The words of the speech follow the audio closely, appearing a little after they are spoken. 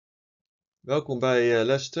Welkom bij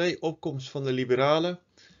les 2, opkomst van de liberalen.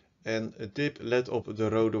 En tip, let op de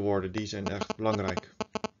rode woorden, die zijn echt belangrijk.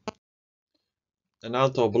 Een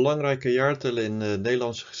aantal belangrijke jaartallen in de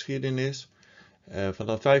Nederlandse geschiedenis.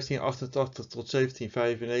 Vanaf 1588 tot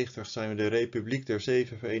 1795 zijn we de Republiek der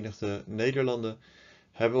Zeven Verenigde Nederlanden.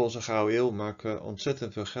 Hebben we onze gouden eeuw, maken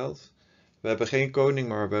ontzettend veel geld. We hebben geen koning,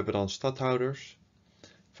 maar we hebben dan stadhouders.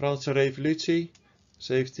 Franse Revolutie,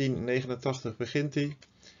 1789 begint die.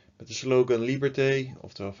 Met de slogan Liberté,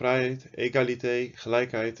 oftewel vrijheid, egalité,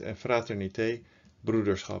 gelijkheid en fraternité,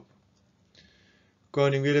 broederschap.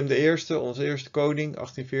 Koning Willem I, onze eerste koning, 1814-1815.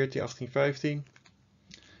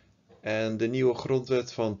 En de nieuwe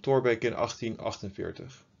grondwet van Thorbecke in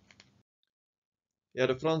 1848. Ja,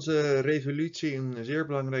 de Franse Revolutie, een zeer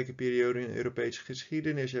belangrijke periode in de Europese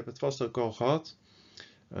geschiedenis. Je hebt het vast ook al gehad.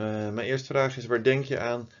 Mijn eerste vraag is, waar denk je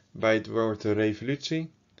aan bij het woord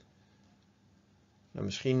revolutie? Nou,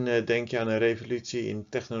 misschien denk je aan een revolutie in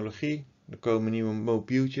technologie. Er komen nieuwe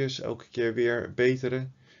mobieltjes, elke keer weer betere.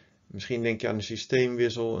 Misschien denk je aan een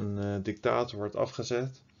systeemwissel, een dictator wordt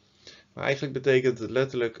afgezet. Maar eigenlijk betekent het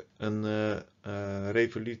letterlijk een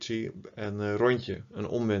revolutie, een rondje, een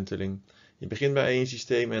omwenteling. Je begint bij één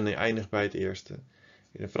systeem en je eindigt bij het eerste.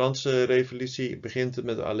 In de Franse revolutie begint het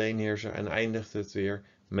met een alleenheerser en eindigt het weer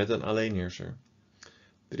met een alleenheerser.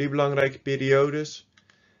 3 belangrijke periodes.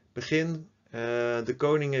 Begin, de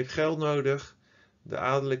koning heeft geld nodig. De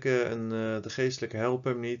adellijke en de geestelijke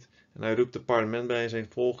helpen hem niet. En hij roept het parlement bij en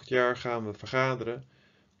zegt: volgend jaar gaan we vergaderen.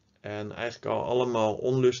 En eigenlijk al allemaal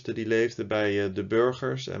onlusten die leefden bij de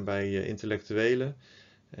burgers en bij intellectuelen.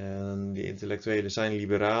 En die intellectuelen zijn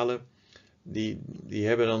liberalen. Die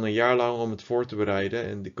hebben dan een jaar lang om het voor te bereiden.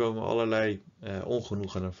 En die komen allerlei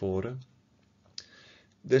ongenoegen naar voren.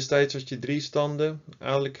 Destijds had je 3 standen: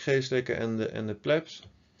 adellijke, geestelijke en de plebs.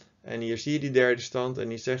 En hier zie je die derde stand en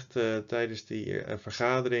die zegt tijdens die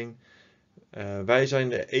vergadering: wij zijn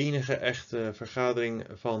de enige echte vergadering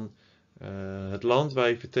van het land.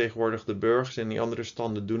 Wij vertegenwoordigen de burgers en die andere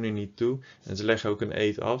standen doen er niet toe. En ze leggen ook een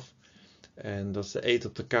eed af. En dat is de eed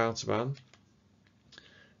op de kaatsbaan.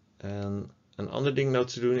 En een ander ding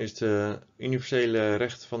dat ze doen is de universele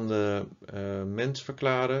rechten van de mens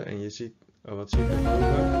verklaren. En je ziet, wat zie je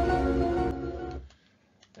erboven?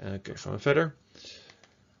 Oké, gaan we verder.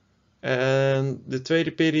 En de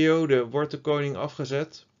tweede periode wordt de koning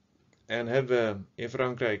afgezet. En hebben we in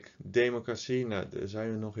Frankrijk democratie. Nou, daar zijn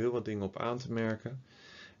er nog heel wat dingen op aan te merken.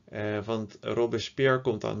 Want Robespierre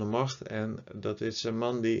komt aan de macht. En dat is een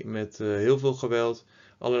man die met heel veel geweld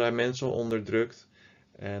allerlei mensen onderdrukt.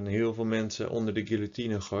 En heel veel mensen onder de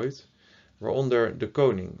guillotine gooit. Waaronder de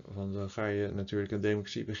koning. Want dan ga je natuurlijk een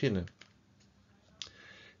democratie beginnen.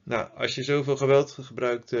 Nou, als je zoveel geweld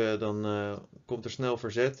gebruikt, dan komt er snel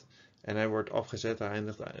verzet. En hij wordt afgezet, hij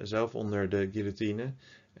eindigt zelf onder de guillotine.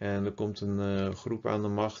 En er komt een groep aan de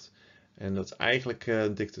macht. En dat is eigenlijk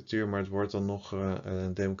een dictatuur, maar het wordt dan nog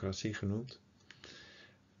democratie genoemd.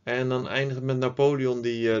 En dan eindigt het met Napoleon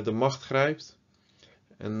die de macht grijpt.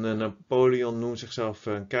 En Napoleon noemt zichzelf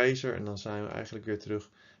een keizer. En dan zijn we eigenlijk weer terug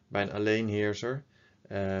bij een alleenheerser.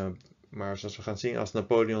 Maar zoals we gaan zien, als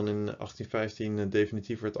Napoleon in 1815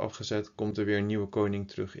 definitief wordt afgezet, komt er weer een nieuwe koning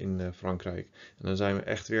terug in Frankrijk. En dan zijn we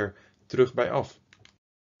echt weer terug bij af.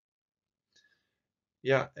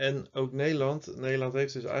 Ja, en ook Nederland. Nederland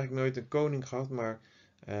heeft dus eigenlijk nooit een koning gehad, maar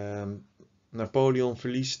Napoleon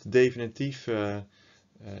verliest definitief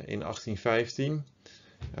in 1815.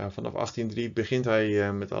 Vanaf 1803 begint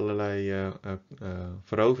hij met allerlei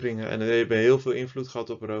veroveringen en die hebben heel veel invloed gehad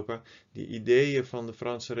op Europa. Die ideeën van de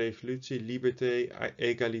Franse Revolutie, liberté,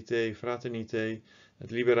 égalité, fraternité,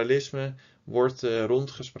 het liberalisme, wordt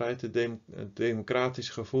rondgespreid, het democratisch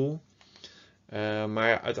gevoel. Maar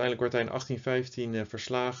ja, uiteindelijk wordt hij in 1815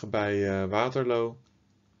 verslagen bij Waterloo.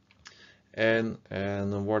 En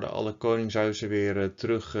dan worden alle koningshuizen weer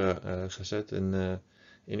teruggezet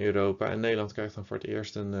in Europa. En Nederland krijgt dan voor het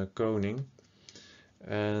eerst een koning.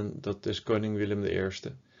 En dat is koning Willem I.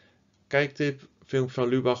 Kijktip, filmpje van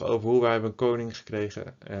Lubach over hoe wij hebben een koning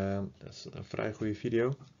gekregen. Dat is een vrij goede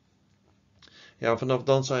video. Ja, vanaf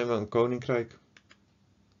dan zijn we een koninkrijk.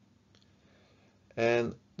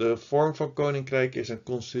 En de vorm van koninkrijk is een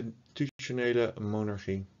constitutionele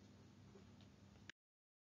monarchie.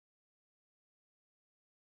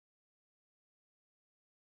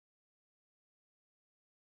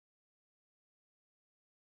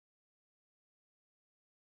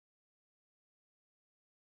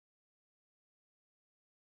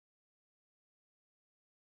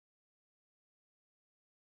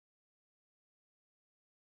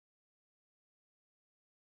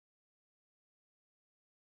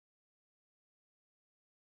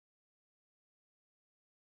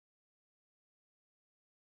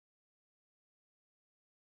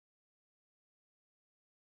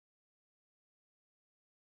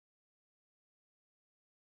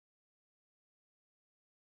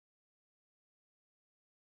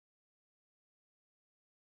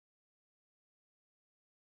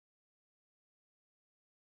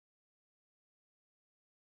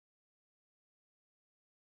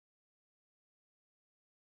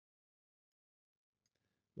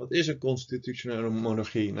 Wat is een constitutionele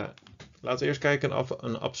monarchie? Nou, laten we eerst kijken naar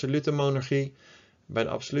een absolute monarchie. Bij een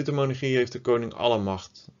absolute monarchie heeft de koning alle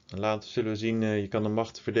macht. Later zullen we zien, je kan de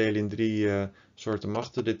macht verdelen in drie soorten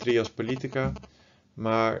machten, de trias politica.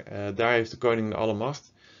 Maar daar heeft de koning alle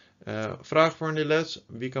macht. Vraag voor in de les,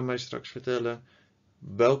 wie kan mij straks vertellen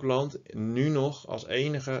welk land nu nog als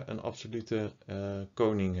enige een absolute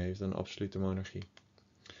koning heeft, een absolute monarchie?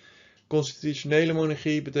 Constitutionele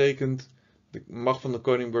monarchie betekent de macht van de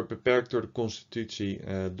koning wordt beperkt door de constitutie,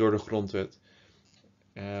 door de grondwet.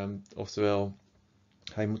 Oftewel,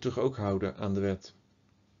 hij moet zich ook houden aan de wet.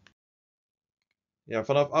 Ja,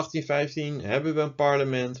 vanaf 1815 hebben we een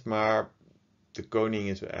parlement, maar de koning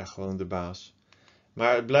is echt gewoon de baas.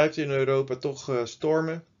 Maar het blijft in Europa toch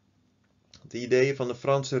stormen. De ideeën van de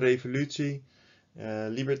Franse Revolutie,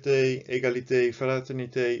 liberté, égalité,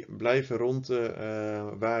 fraternité, blijven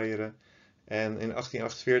rondwaaieren. En in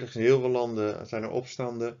 1848 in heel veel landen zijn er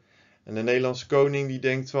opstanden. En de Nederlandse koning die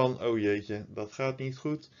denkt van, oh jeetje, dat gaat niet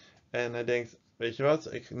goed. En hij denkt, weet je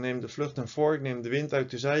wat, ik neem de vlucht naar voren, ik neem de wind uit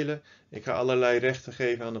de zeilen. Ik ga allerlei rechten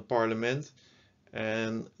geven aan het parlement.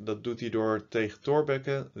 En dat doet hij door tegen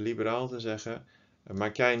Thorbecke, liberaal, te zeggen,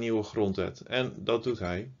 maak jij een nieuwe grondwet. En dat doet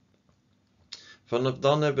hij. Vanaf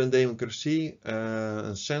dan hebben we een democratie,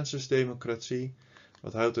 een censusdemocratie.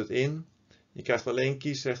 Wat houdt het in? Je krijgt alleen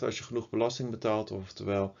kiesrecht als je genoeg belasting betaalt,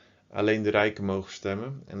 oftewel alleen de rijken mogen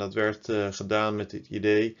stemmen. En dat werd gedaan met het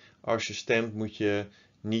idee, als je stemt moet je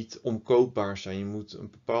niet omkoopbaar zijn. Je moet een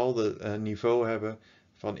bepaald niveau hebben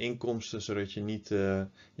van inkomsten, zodat je niet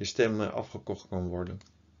je stem afgekocht kan worden.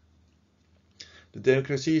 De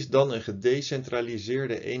democratie is dan een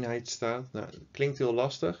gedecentraliseerde eenheidsstaat. Nou, dat klinkt heel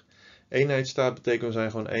lastig. Eenheidsstaat betekent we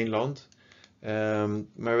zijn gewoon één land.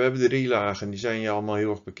 Maar we hebben de drie lagen, die zijn je allemaal heel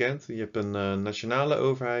erg bekend. Je hebt een nationale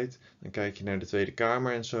overheid, dan kijk je naar de Tweede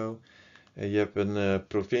Kamer en zo. Je hebt een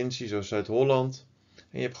provincie zoals Zuid-Holland.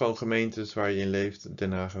 En je hebt gewoon gemeentes waar je in leeft,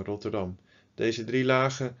 Den Haag en Rotterdam. Deze drie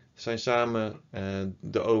lagen zijn samen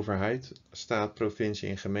de overheid, staat, provincie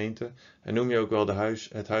en gemeente. En noem je ook wel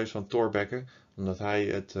het huis van Thorbecke, omdat hij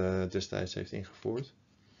het destijds heeft ingevoerd.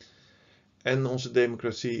 En onze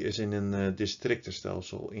democratie is in een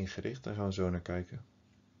districtenstelsel ingericht. Daar gaan we zo naar kijken.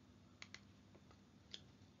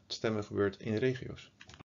 Het stemmen gebeurt in regio's.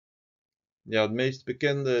 Ja, het meest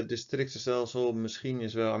bekende districtenstelsel misschien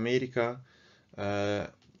is wel Amerika.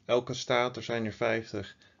 Elke staat, er zijn er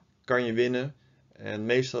 50, kan je winnen. En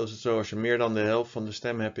meestal is het zo, als je meer dan de helft van de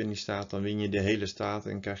stemmen hebt in die staat, dan win je de hele staat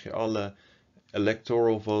en krijg je alle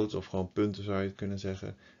electoral votes, of gewoon punten zou je het kunnen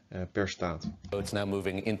zeggen, per staat. It's now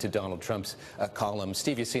moving into Donald Trump's column.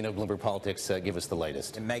 Steve Yassino, Bloomberg Politics, give us the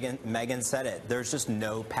latest. And Megan said it. There's just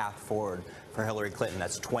no path forward for Hillary Clinton.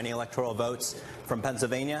 That's 20 electoral votes from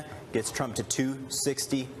Pennsylvania. Gets Trump to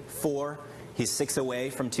 264. He's 6 away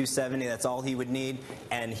from 270. That's all he would need.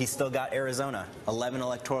 And he's still got Arizona. 11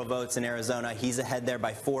 electoral votes in Arizona. He's ahead there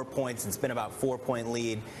by 4 points. It's been about 4-point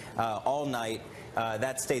lead all night.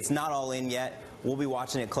 That state's not all in yet. We'll be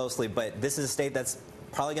watching it closely. But this is a state that's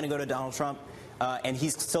probably going to go to Donald Trump. And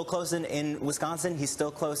he's still close in Wisconsin. He's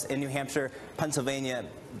still close in New Hampshire. Pennsylvania,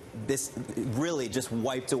 this really just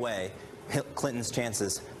wiped away Clinton's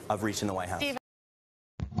chances of reaching the White House.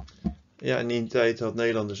 Ja, in die tijd had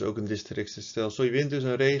Nederland dus ook een districtenstelsel. Je wint dus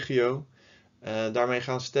een regio. Daarmee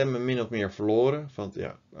gaan stemmen min of meer verloren. Want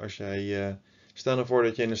ja, als jij... stel nou voor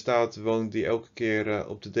dat je in een staat woont die elke keer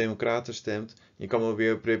op de Democraten stemt. Je kan wel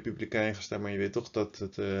weer op Republikein gaan stemmen, maar je weet toch dat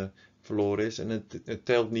het verloren is. En het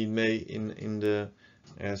telt niet mee in de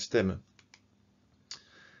stemmen.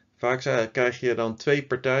 Vaak krijg je dan 2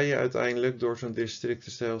 partijen uiteindelijk door zo'n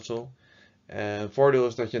districtenstelsel. Het voordeel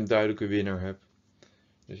is dat je een duidelijke winnaar hebt.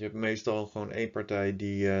 Dus je hebt meestal gewoon 1 partij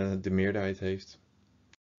die de meerderheid heeft.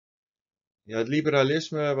 Ja, het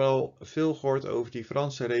liberalisme hebben we al veel gehoord over die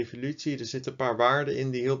Franse revolutie. Er zitten een paar waarden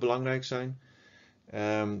in die heel belangrijk zijn.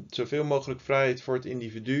 Zoveel mogelijk vrijheid voor het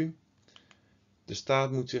individu. De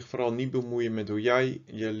staat moet zich vooral niet bemoeien met hoe jij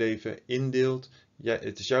je leven indeelt.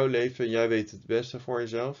 Het is jouw leven, jij weet het beste voor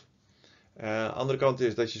jezelf. Andere kant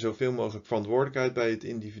is dat je zoveel mogelijk verantwoordelijkheid bij het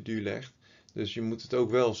individu legt. Dus je moet het ook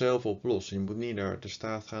wel zelf oplossen. Je moet niet naar de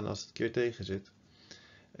staat gaan als het een keer tegen zit.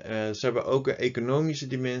 Ze hebben ook een economische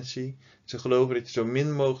dimensie. Ze geloven dat je zo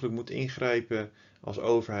min mogelijk moet ingrijpen als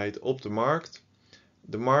overheid op de markt.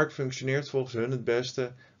 De markt functioneert volgens hun het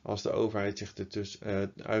beste als de overheid zich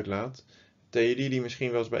ertussen uitlaat. De theorie die je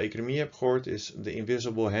misschien wel eens bij economie hebt gehoord is de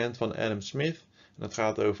invisible hand van Adam Smith. En dat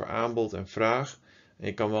gaat over aanbod en vraag. En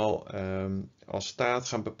je kan wel als staat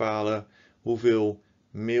gaan bepalen hoeveel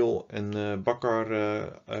meel een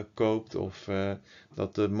bakker koopt of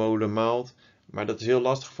dat de molen maalt. Maar dat is heel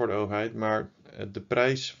lastig voor de overheid. Maar de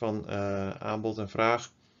prijs van aanbod en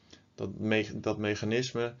vraag, dat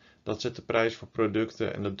mechanisme, dat zet de prijs voor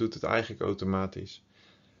producten en dat doet het eigenlijk automatisch.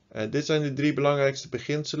 Dit zijn de 3 belangrijkste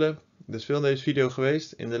beginselen. Dit is veel in deze video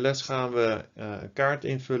geweest. In de les gaan we een kaart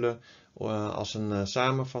invullen als een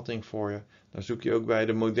samenvatting voor je. Dan zoek je ook bij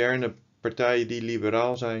de moderne partijen die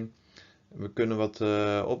liberaal zijn. We kunnen wat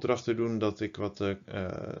opdrachten doen, dat ik wat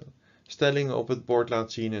stellingen op het bord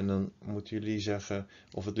laat zien en dan moeten jullie zeggen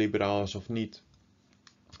of het liberaal is of niet.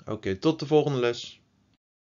 Oké, tot de volgende les.